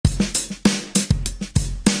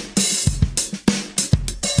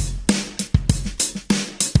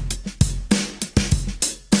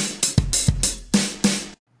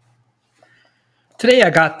Today,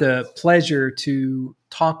 I got the pleasure to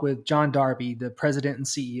talk with John Darby, the president and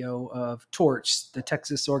CEO of Torch, the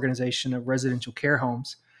Texas organization of residential care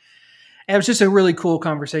homes. And it was just a really cool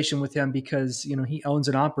conversation with him because he owns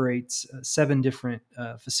and operates seven different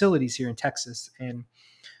facilities here in Texas, and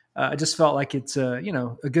I just felt like it's a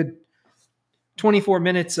good 24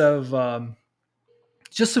 minutes of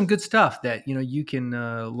just some good stuff that you can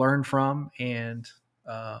learn from, and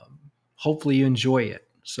hopefully you enjoy it.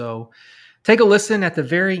 So take a listen. At the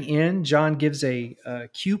very end, John gives a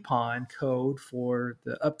coupon code for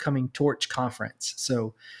the upcoming Torch conference.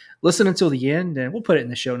 So listen until the end, and we'll put it in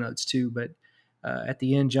the show notes too. But at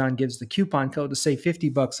the end, John gives the coupon code to save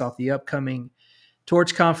 $50 off the upcoming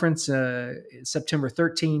Torch conference, September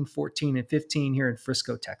 13, 14, and 15 here in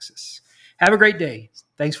Frisco, Texas. Have a great day.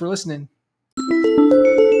 Thanks for listening.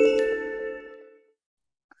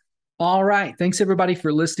 All right. Thanks, everybody,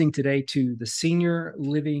 for listening today to the Senior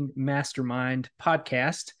Living Mastermind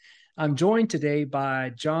podcast. I'm joined today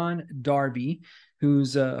by John Darby,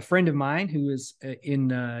 who's a friend of mine who is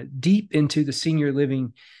deep into the senior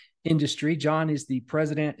living industry. John is the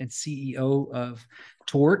president and CEO of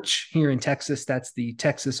Torch here in Texas. That's the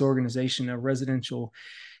Texas organization of residential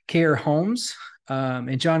care homes.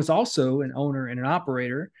 And John is also an owner and an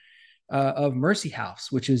operator of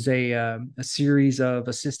MercyHouse, which is a series of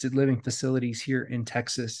assisted living facilities here in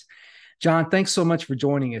Texas. John, thanks so much for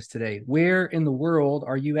joining us today. Where in the world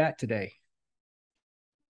are you at today?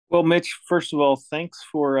 Well, Mitch, first of all, thanks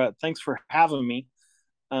for having me.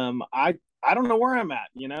 I don't know where I'm at.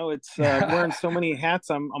 It's wearing so many hats.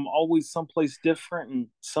 I'm always someplace different, and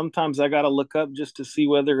sometimes I got to look up just to see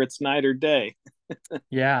whether it's night or day.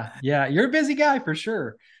 Yeah, you're a busy guy for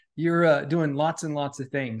sure. You're doing lots and lots of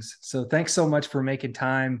things. So thanks so much for making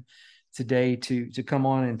time today to come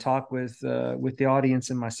on and talk with the audience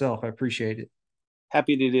and myself. I appreciate it.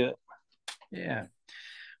 Happy to do it. Yeah.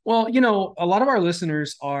 Well, a lot of our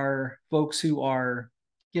listeners are folks who are,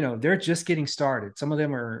 they're just getting started. Some of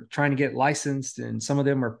them are trying to get licensed, and some of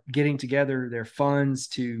them are getting together their funds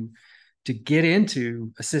to get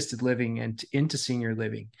into assisted living and into senior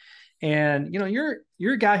living. And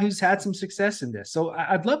you're a guy who's had some success in this. So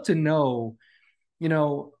I'd love to know,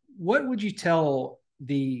 what would you tell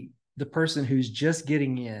the person who's just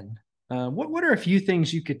getting in? What are a few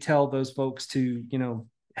things you could tell those folks to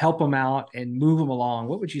help them out and move them along?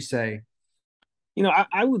 What would you say?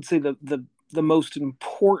 I would say the most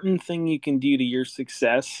important thing you can do to your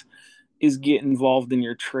success is get involved in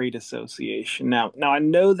your trade association. Now I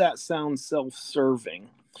know that sounds self-serving,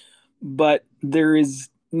 but there is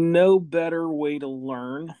no better way to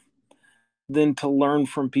learn than to learn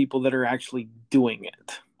from people that are actually doing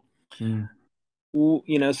it. Mm.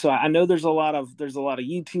 So I know there's a lot of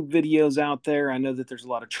YouTube videos out there. I know that there's a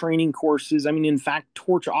lot of training courses. I mean, in fact,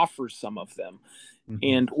 Torch offers some of them. Mm-hmm.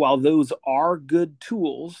 And while those are good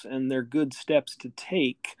tools and they're good steps to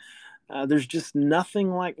take, there's just nothing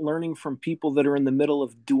like learning from people that are in the middle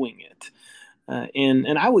of doing it.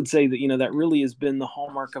 And I would say that that really has been the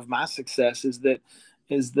hallmark of my success is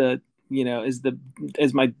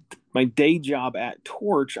my day job at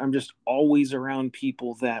Torch. I'm just always around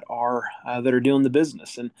people that are doing the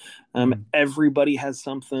business, and everybody has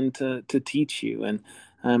something to teach you. And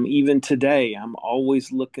even today, I'm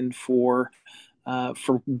always looking for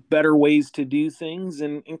better ways to do things,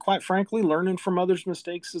 and quite frankly, learning from others'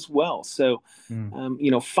 mistakes as well. So,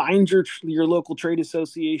 find your local trade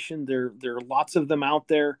association. There are lots of them out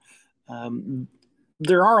there.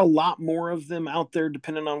 There are a lot more of them out there,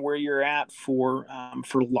 depending on where you're at, for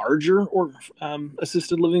larger or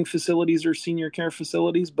assisted living facilities or senior care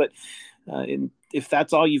facilities. But if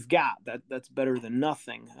that's all you've got, that's better than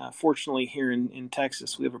nothing. Fortunately, here in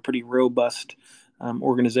Texas, we have a pretty robust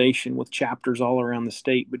organization with chapters all around the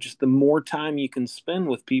state. But just the more time you can spend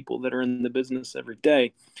with people that are in the business every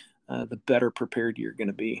day, the better prepared you're going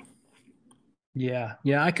to be. Yeah,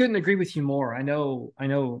 I couldn't agree with you more. I know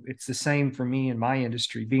it's the same for me in my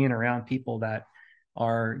industry, being around people that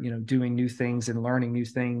are, doing new things and learning new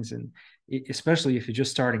things. And especially if you're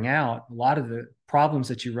just starting out, a lot of the problems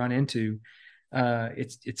that you run into,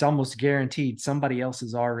 it's almost guaranteed somebody else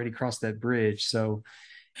has already crossed that bridge. So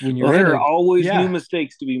when you're there are always new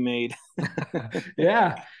mistakes to be made.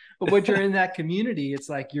 Yeah. But when you're in that community, it's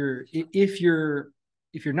like if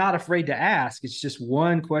you're not afraid to ask, it's just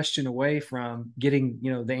one question away from getting,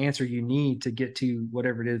 the answer you need to get to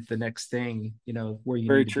whatever it is, the next thing, where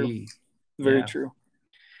you need to be. Very true.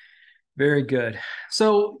 Very good.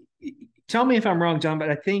 So tell me if I'm wrong, John, but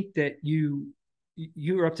I think that you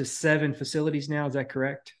are up to 7 facilities now. Is that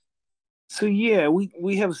correct? So yeah,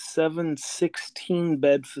 we have 7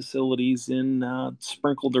 16-bed facilities in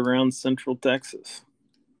sprinkled around Central Texas.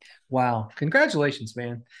 Wow. Congratulations,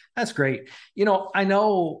 man. That's great. I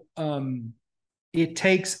know it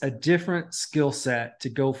takes a different skill set to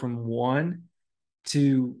go from one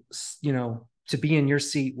to, to be in your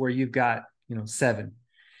seat where you've got, seven.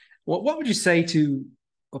 What would you say to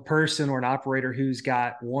a person or an operator who's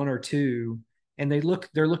got one or two and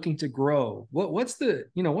they're looking to grow? What's the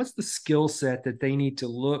skill set that they need to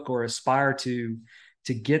look or aspire to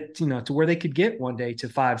get, to where they could get one day to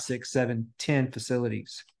 5, 6, 7, 10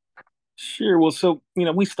 facilities? Sure. Well, so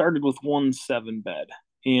we started with 1 7 bed,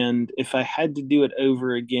 and if I had to do it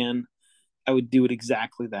over again, I would do it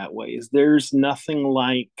exactly that way. Is there's nothing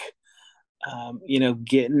like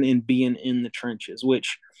getting and being in the trenches,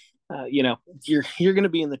 which you're going to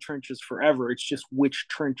be in the trenches forever. It's just which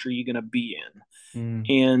trench are you going to be Mm,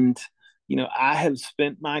 in? And I have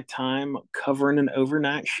spent my time covering an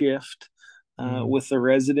overnight shift mm, with a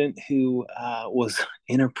resident who was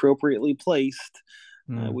inappropriately placed,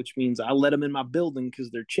 mm. which means I let them in my building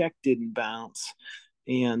because their check didn't bounce.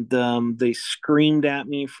 And they screamed at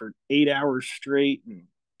me for 8 hours straight and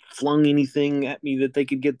flung anything at me that they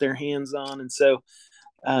could get their hands on. And so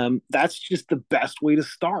that's just the best way to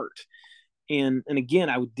start. And again,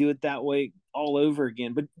 I would do it that way all over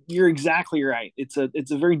again. But you're exactly right. It's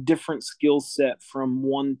a very different skill set from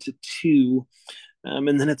 1 to 2,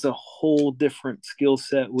 and then it's a whole different skill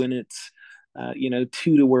set when it's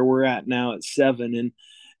 2 to where we're at now at 7.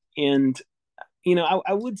 And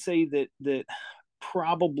I would say that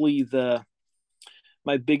probably the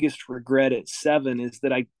my biggest regret at 7 is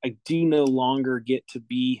that I do no longer get to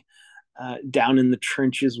be down in the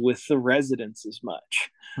trenches with the residents as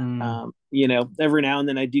much. Mm. Every now and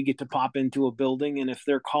then I do get to pop into a building, and if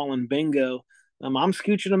they're calling bingo, I'm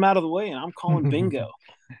scooching them out of the way and I'm calling bingo.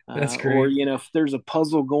 That's Or great. if there's a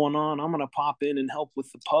puzzle going on, I'm going to pop in and help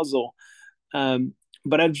with the puzzle.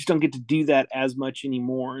 But I just don't get to do that as much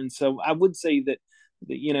anymore. And so I would say that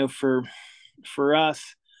for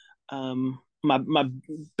us, my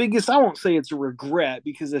biggest, I won't say it's a regret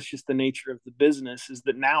because that's just the nature of the business, is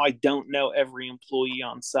that now I don't know every employee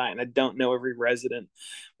on site and I don't know every resident,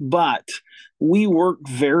 but we work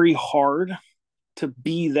very hard to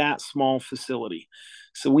be that small facility.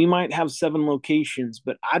 So we might have 7 locations,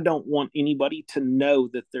 but I don't want anybody to know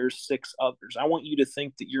that there's 6 others. I want you to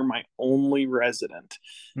think that you're my only resident.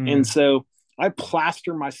 And Mm. so I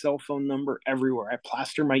plaster my cell phone number everywhere. I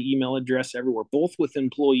plaster my email address everywhere, both with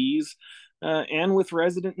employees and with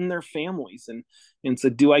resident and their families. And so,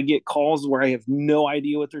 do I get calls where I have no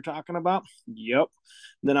idea what they're talking about? Yep.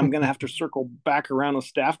 Then I'm going to have to circle back around with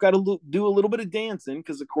staff. Got to do a little bit of dancing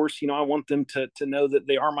because, of course, I want them to know that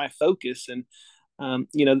they are my focus. And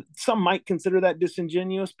some might consider that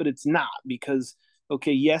disingenuous, but it's not, because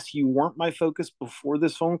okay, yes, you weren't my focus before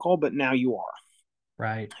this phone call, but now you are.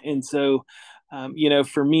 Right. And so,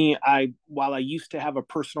 for me, while I used to have a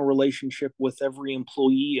personal relationship with every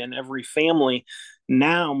employee and every family,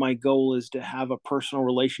 now my goal is to have a personal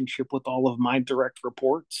relationship with all of my direct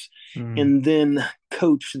reports, Mm. and then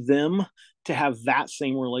coach them to have that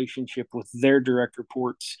same relationship with their direct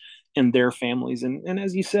reports and their families. And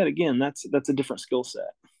as you said, again, that's a different skill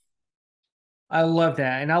set. I love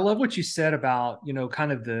that. And I love what you said about,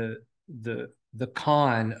 kind of the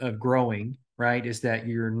con of growing, right? Is that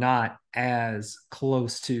you're not as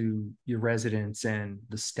close to your residents and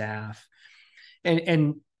the staff.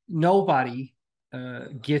 And nobody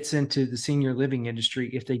gets into the senior living industry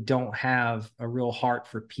if they don't have a real heart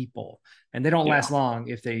for people. And they don't Yeah. last long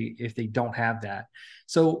if they don't have that.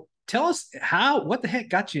 So tell us what the heck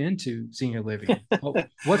got you into senior living?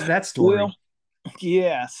 What's that Well, story?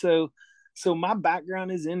 yeah. So my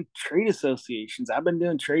background is in trade associations. I've been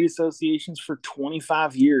doing trade associations for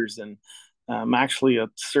 25 years, and I'm actually a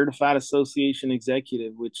certified association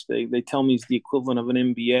executive, which they tell me is the equivalent of an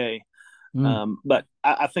MBA. Mm. But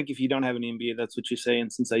I think if you don't have an MBA, that's what you say.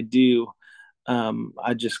 And since I do,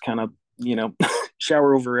 I just kind of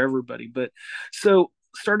shower over everybody. But so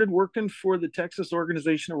started working for the Texas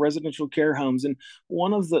Organization of Residential Care Homes, and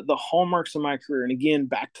one of the hallmarks of my career, and again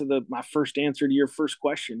back to my first answer to your first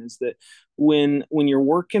question, is that when you're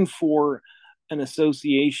working for an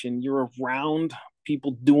association, you're around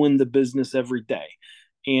people doing the business every day,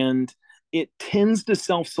 and it tends to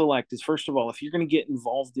self-select. Is, first of all, if you're going to get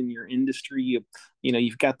involved in your industry,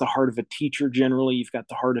 you've got the heart of a teacher. Generally, you've got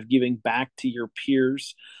the heart of giving back to your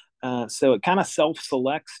peers. So it kind of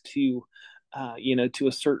self-selects to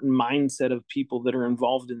a certain mindset of people that are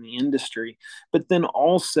involved in the industry. But then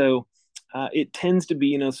also, it tends to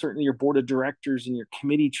be, certainly your board of directors and your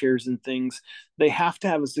committee chairs and things, they have to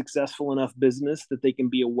have a successful enough business that they can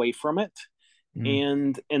be away from it,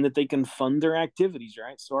 Mm. and that they can fund their activities,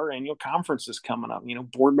 right? So our annual conference is coming up.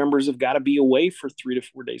 Board members have got to be away for 3 to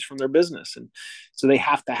 4 days from their business, and so they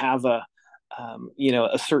have to have a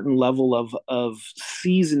certain level of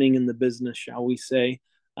seasoning in the business, shall we say,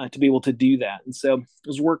 to be able to do that. And so I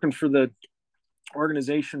was working for the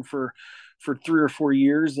organization for 3 or 4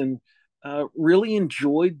 years, and really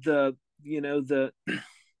enjoyed the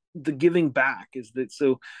giving back. Is that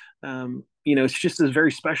so? It's just a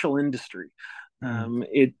very special industry.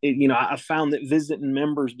 Mm. I found that visiting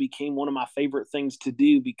members became one of my favorite things to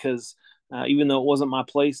do because even though it wasn't my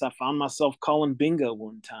place, I found myself calling bingo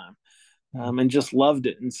one time, Mm. and just loved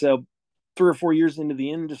it. And so 3 or 4 years into the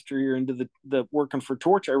industry, or into the working for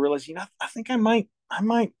Torch, I realized, I think I might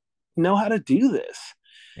know how to do this.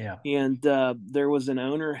 Yeah. And there was an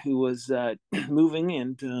owner who was moving,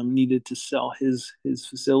 and needed to sell his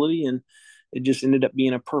facility, and it just ended up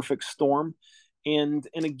being a perfect storm. And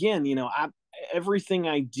again, everything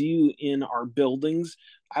I do in our buildings,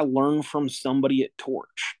 I learn from somebody at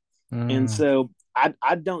Torch. And Mm. so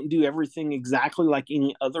I don't do everything exactly like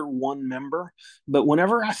any other one member, but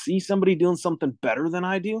whenever I see somebody doing something better than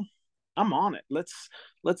I do, I'm on it.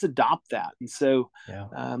 Let's adopt that. And so, Yeah.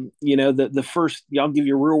 the first, I'll give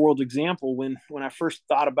you a real world example. When I first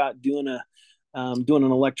thought about doing an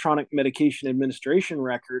electronic medication administration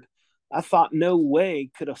record, I thought no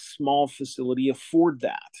way could a small facility afford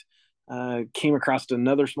that. Came across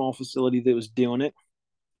another small facility that was doing it,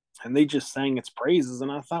 and they just sang its praises.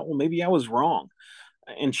 And I thought, well, maybe I was wrong.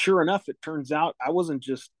 And sure enough, it turns out I wasn't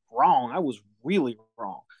just wrong, I was really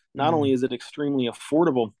wrong. Not only Mm. is it extremely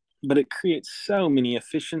affordable, but it creates so many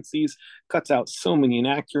efficiencies, cuts out so many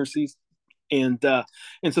inaccuracies. And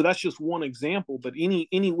so that's just one example. But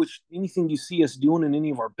anything you see us doing in any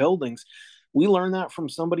of our buildings, we learn that from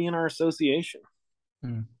somebody in our association.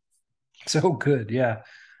 Mm. So good. Yeah.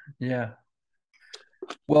 Yeah.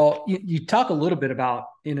 Well, you talk a little bit about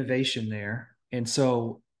innovation there. And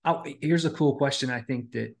so here's a cool question I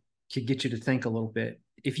think that could get you to think a little bit.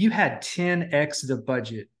 If you had 10x the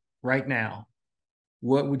budget right now,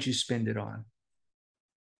 what would you spend it on?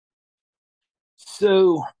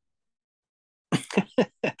 So,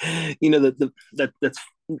 that's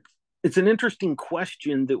it's an interesting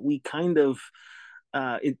question that we kind of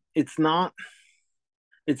it's not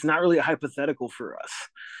really a hypothetical for us.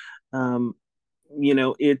 Um,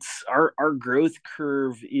 it's our growth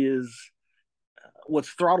curve is what's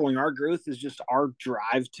throttling our growth is just our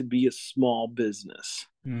drive to be a small business.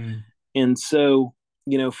 Mm. And so,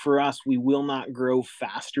 for us, we will not grow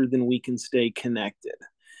faster than we can stay connected.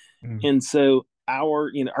 Mm. And so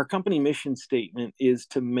our company mission statement is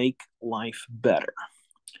to make life better.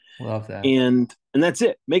 Love that. And that's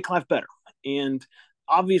it. Make life better. And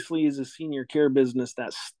obviously, as a senior care business,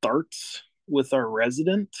 that starts with our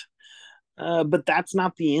resident, but that's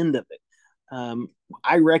not the end of it. Um,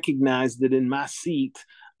 I recognize that in my seat,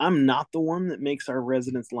 I'm not the one that makes our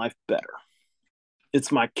residents' life better.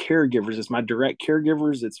 It's my caregivers, it's my direct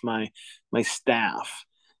caregivers, it's my staff.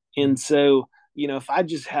 Mm. And so, if I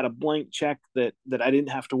just had a blank check that I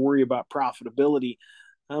didn't have to worry about profitability,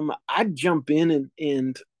 I'd jump in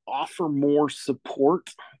and offer more support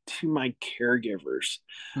to my caregivers.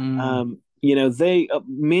 Mm. They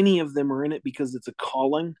many of them are in it because it's a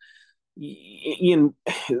calling. You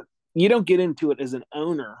don't get into it as an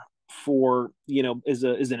owner for as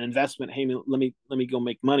an investment. Hey, let me go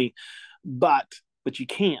make money, but you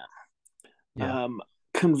can. Yeah. Um,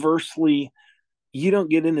 Conversely, you don't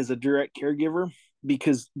get in as a direct caregiver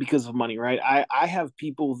because of money, right? I have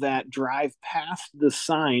people that drive past the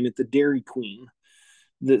sign at the Dairy Queen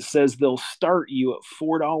that says they'll start you at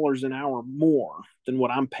 $4 an hour more than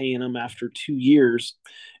what I'm paying them after 2 years,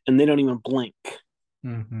 and they don't even blink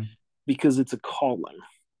Mm-hmm. because it's a calling.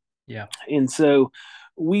 Yeah. And so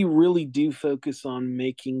we really do focus on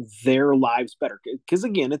making their lives better. Because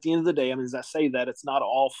again, at the end of the day, I mean, as I say that, it's not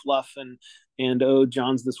all fluff and oh,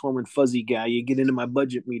 John's this warm and fuzzy guy. You get into my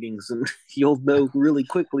budget meetings, and you'll know really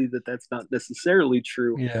quickly that that's not necessarily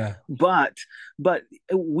true. Yeah. But but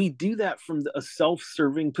we do that from a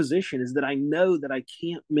self-serving position. Is that I know that I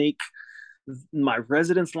can't make my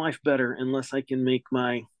residents' life better unless I can make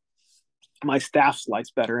my staff's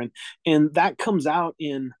lives better, and that comes out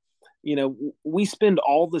in we spend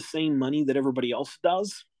all the same money that everybody else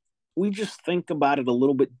does. We just think about it a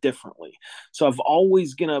little bit differently. So I've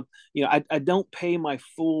always gonna, I don't pay my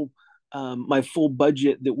full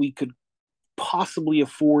budget that we could possibly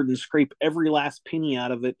afford and scrape every last penny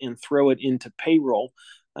out of it and throw it into payroll.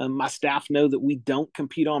 My staff know that we don't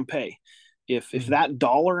compete on pay. If that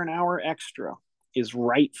dollar an hour extra is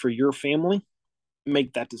right for your family,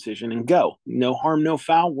 make that decision and go. No harm, no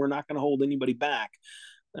foul. We're not going to hold anybody back.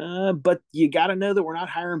 But you got to know that we're not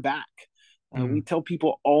hiring back. We tell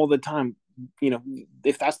people all the time,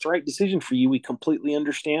 if that's the right decision for you, we completely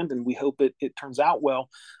understand and we hope it turns out well.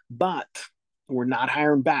 But we're not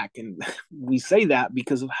hiring back. And we say that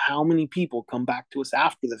because of how many people come back to us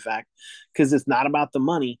after the fact, because it's not about the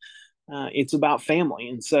money. It's about family.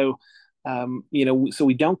 And so, so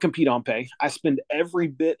we don't compete on pay. I spend every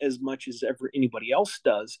bit as much as anybody else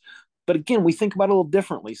does. But again, we think about it a little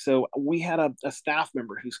differently. So we had a staff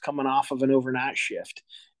member who's coming off of an overnight shift,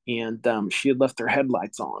 and she had left her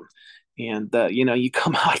headlights on. And, you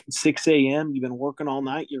come out at 6 a.m., you've been working all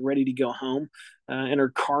night, you're ready to go home, and her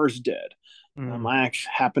car's dead. I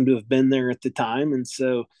actually happened to have been there at the time. And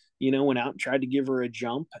so, went out and tried to give her a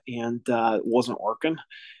jump, and it wasn't working.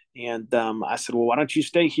 And I said, well, why don't you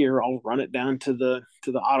stay here? I'll run it down to the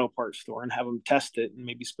auto parts store and have them test it and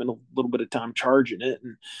maybe spend a little bit of time charging it.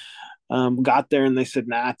 And got there and they said,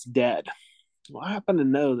 nah, it's dead. Well, I happen to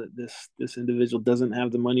know that this individual doesn't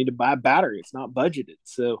have the money to buy a battery. It's not budgeted.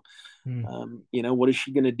 So, what is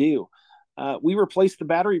she going to do? We replaced the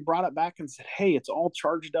battery, brought it back and said, hey, it's all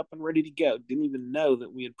charged up and ready to go. Didn't even know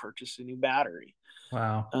that we had purchased a new battery.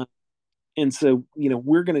 Wow. And so,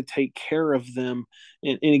 we're going to take care of them.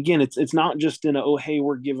 And again, it's not just in oh, hey,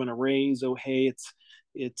 we're giving a raise. Oh, hey,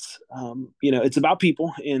 it's about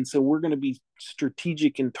people. And so we're going to be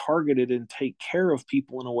strategic and targeted and take care of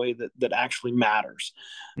people in a way that actually matters.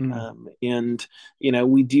 And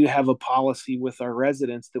we do have a policy with our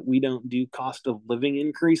residents that we don't do cost of living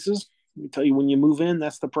increases. We tell you when you move in,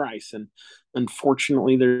 that's the price. And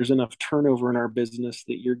unfortunately, there's enough turnover in our business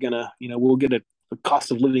that you're going to, we'll get a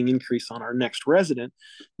cost of living increase on our next resident.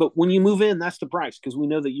 But when you move in, that's the price, because we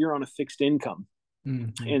know that you're on a fixed income.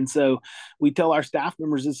 And so we tell our staff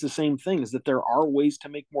members it's the same thing, is that there are ways to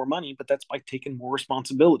make more money, but that's by taking more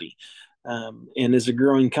responsibility. And as a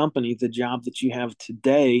growing company, the job that you have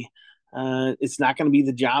today, it's not going to be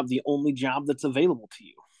the only job that's available to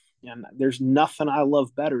you. And there's nothing I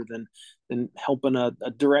love better than helping a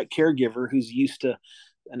direct caregiver who's used to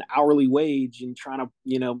an hourly wage and trying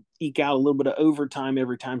to, eke out a little bit of overtime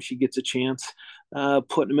every time she gets a chance,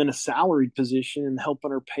 putting them in a salaried position and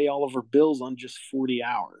helping her pay all of her bills on just 40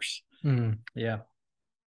 hours. Yeah.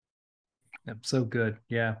 So good.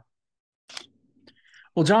 Yeah.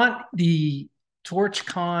 Well, John, the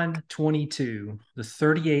TorchCon 22, the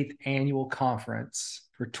 38th annual conference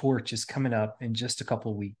for Torch, is coming up in just a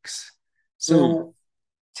couple of weeks. So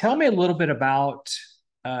tell me a little bit about,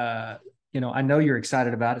 I know you're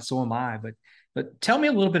excited about it, so am I, but tell me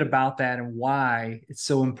a little bit about that and why it's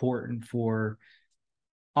so important for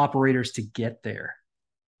operators to get there,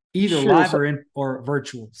 either live or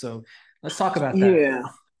virtual. So let's talk about that. Yeah.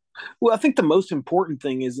 Well, I think the most important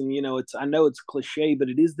thing is, and I know it's cliche, but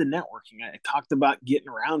it is the networking. I talked about getting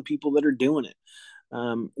around people that are doing it.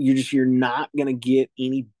 You're not going to get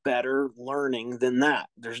any better learning than that.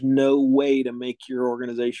 There's no way to make your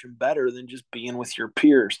organization better than just being with your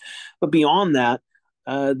peers. But beyond that,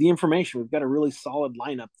 the information, we've got a really solid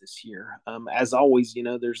lineup this year. As always,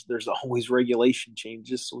 there's always regulation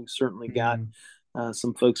changes. So we've certainly got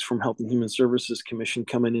some folks from Health and Human Services Commission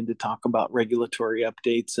coming in to talk about regulatory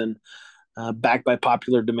updates, and backed by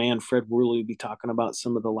popular demand, Fred Worley will be talking about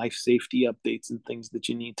some of the life safety updates and things that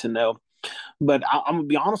you need to know. But I'm going to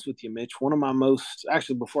be honest with you, Mitch.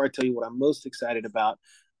 Before I tell you what I'm most excited about,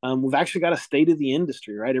 we've actually got a state of the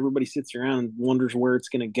industry, right? Everybody sits around and wonders where it's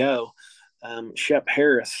going to go. Shep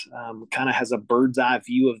Harris kind of has a bird's eye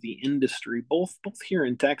view of the industry, both here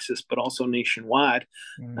in Texas, but also nationwide,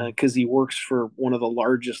 because he works for one of the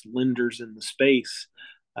largest lenders in the space.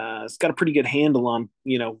 It's got a pretty good handle on,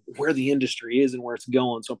 where the industry is and where it's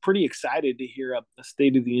going. So I'm pretty excited to hear a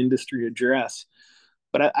state of the industry address.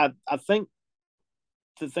 But I think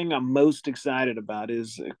the thing I'm most excited about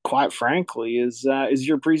is, quite frankly, is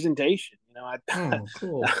your presentation.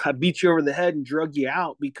 Cool. I beat you over the head and drug you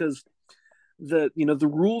out because the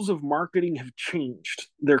rules of marketing have changed.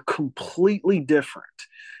 They're completely different.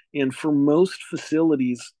 And for most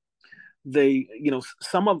facilities, they,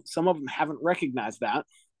 some of them haven't recognized that.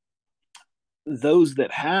 Those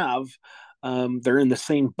that have, they're in the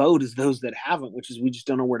same boat as those that haven't, which is we just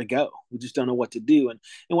don't know where to go. We just don't know what to do. And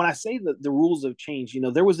when I say that the rules have changed,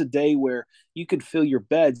 there was a day where you could fill your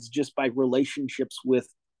beds just by relationships with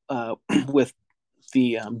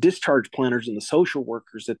the discharge planners and the social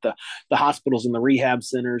workers at the hospitals and the rehab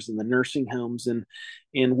centers and the nursing homes. And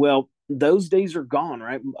well, those days are gone,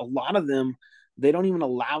 right? A lot of them, they don't even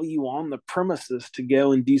allow you on the premises to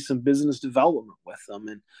go and do some business development with them.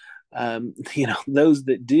 And those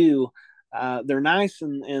that do, they're nice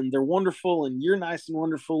and they're wonderful, and you're nice and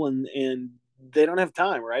wonderful, and they don't have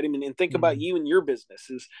time, right? I mean, and think about Mm-hmm. you and your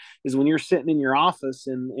business is when you're sitting in your office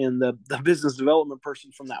and the business development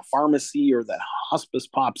person from that pharmacy or that hospice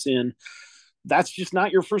pops in, that's just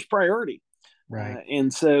not your first priority. Right.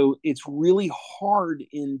 And so it's really hard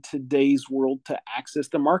in today's world to access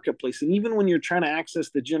the marketplace. And even when you're trying to access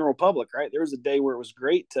the general public, right? There was a day where it was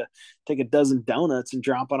great to take a dozen donuts and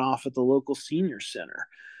drop it off at the local senior center.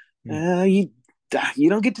 Mm. You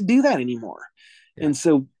don't get to do that anymore. Yeah. And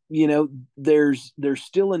so, there's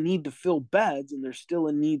still a need to fill beds, and there's still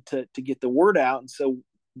a need to get the word out. And so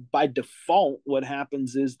by default, what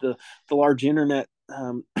happens is the large internet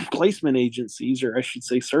placement agencies, or I should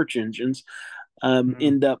say search engines, Mm.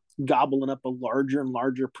 end up gobbling up a larger and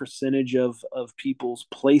larger percentage of people's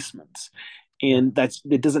placements. Yeah. And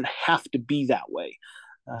it doesn't have to be that way.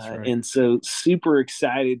 That's right. And so super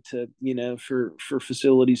excited to, for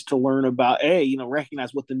facilities to learn about,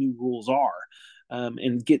 recognize what the new rules are,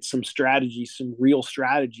 and get some strategies, some real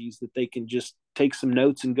strategies that they can just take some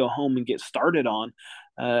notes and go home and get started on,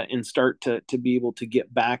 and start to be able to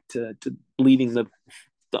get back to leading the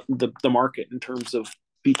market in terms of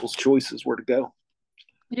people's choices where to go.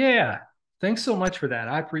 Yeah. Thanks so much for that.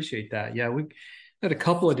 I appreciate that. Yeah, we had a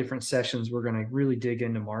couple of different sessions. We're going to really dig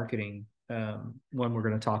into marketing. One we're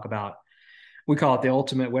going to talk about, we call it the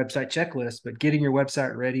ultimate website checklist, but getting your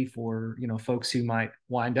website ready for, folks who might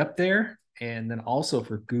wind up there. And then also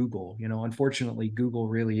for Google, unfortunately, Google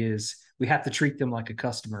really is, we have to treat them like a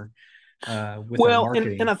customer with our Well, and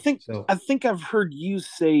marketing. I think So, I think I've heard you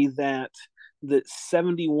say that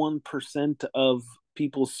 71% of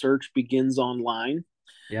people's search begins online.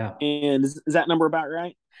 yeah, And is that number about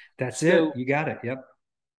right? that's it. So You got it. Yep.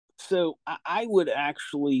 I would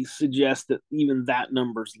actually suggest that even that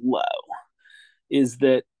number's low. Is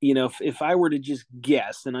that, if I were to just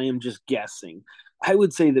guess, and I am just guessing, I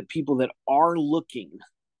would say that people that are looking,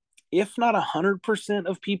 if not 100%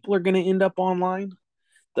 of people are going to end up online,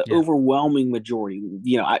 the Yeah. overwhelming majority,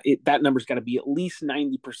 that number's got to be at least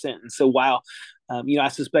 90%. And so while, I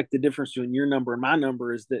suspect the difference between your number and my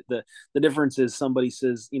number is that the difference is somebody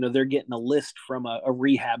says, they're getting a list from a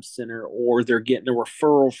rehab center, or they're getting a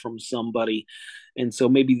referral from somebody. And so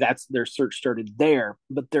maybe that's their search started there,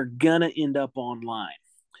 but they're going to end up online.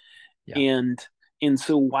 Yeah. And, and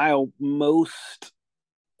so while most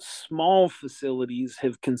small facilities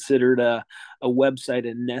have considered a website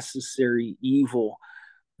a necessary evil,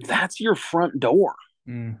 that's your front door.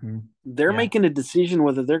 Mm-hmm. They're Yeah. making a decision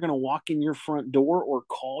whether they're going to walk in your front door or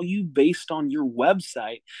call you based on your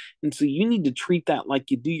website. And so you need to treat that like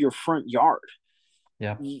you do your front yard.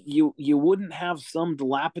 Yeah. You wouldn't have some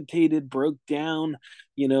dilapidated, broke down,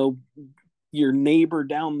 you know, your neighbor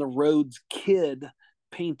down the road's kid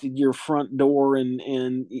painted your front door,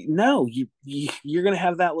 and no, you're going to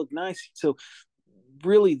have that look nice. So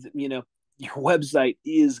really, your website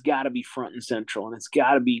is got to be front and central, and it's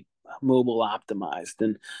got to be mobile optimized.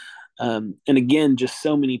 And again, just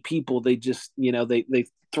so many people, they just, they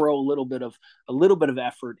throw a little bit of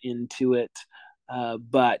effort into it.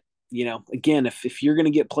 But again, if you're going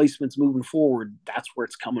to get placements moving forward, that's where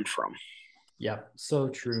it's coming from. Yeah, so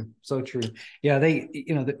true. So true. Yeah,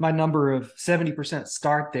 my number of 70%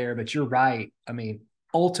 start there, but you're right. I mean,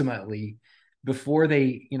 ultimately, before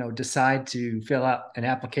they, decide to fill out an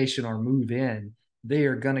application or move in, they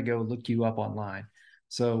are going to go look you up online.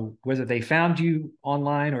 So whether they found you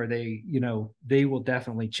online or they, they will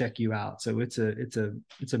definitely check you out. So it's a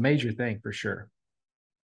major thing for sure.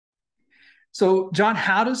 So John,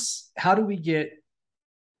 how do we get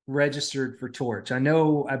registered for Torch? I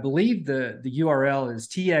believe the URL is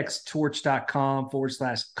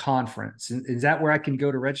txtorch.com/conference. Is that where I can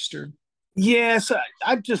go to register? Yes,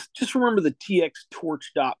 I just remember the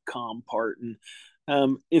txtorch.com part. And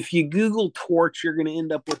if you Google Torch, you're going to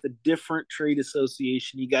end up with a different trade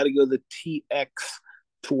association. You got to go to the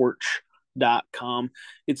txtorch.com.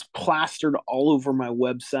 It's plastered all over my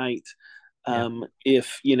website. Yeah.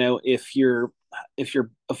 If you're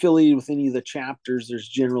affiliated with any of the chapters, there's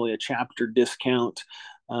generally a chapter discount.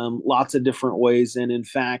 Lots of different ways. And in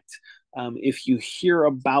fact, if you hear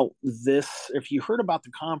about this, if you heard about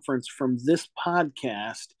the conference from this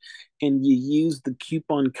podcast and you use the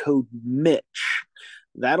coupon code Mitch,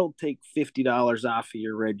 that'll take $50 off of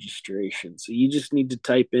your registration. So you just need to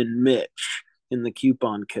type in Mitch in the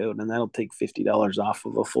coupon code, and that'll take $50 off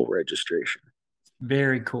of a full registration.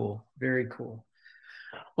 Very cool. Very cool.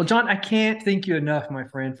 Well, John, I can't thank you enough, my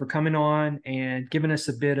friend, for coming on and giving us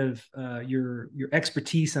a bit of your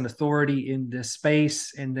expertise and authority in this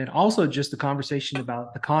space, and then also just the conversation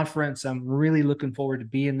about the conference. I'm really looking forward to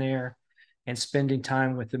being there and spending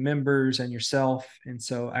time with the members and yourself. And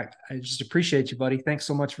so I just appreciate you, buddy. Thanks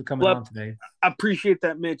so much for coming Well, on today. I appreciate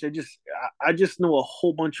that, Mitch. I just know a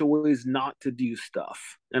whole bunch of ways not to do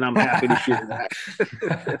stuff, and I'm happy to share that.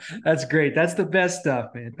 That's great. That's the best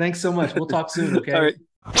stuff, man. Thanks so much. We'll talk soon, All okay? right.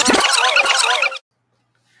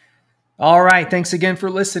 All right. Thanks again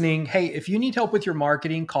for listening. Hey, if you need help with your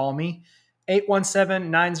marketing, call me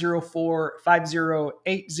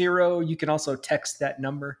 817-904-5080. You can also text that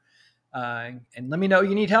number and let me know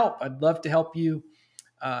you need help. I'd love to help you.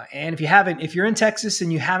 And if you're in Texas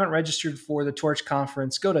and you haven't registered for the Torch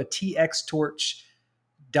Conference, go to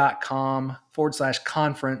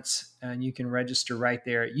txtorch.com/conference and you can register right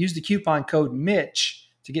there. Use the coupon code Mitch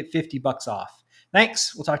to get $50 off.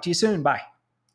 Thanks. We'll talk to you soon. Bye.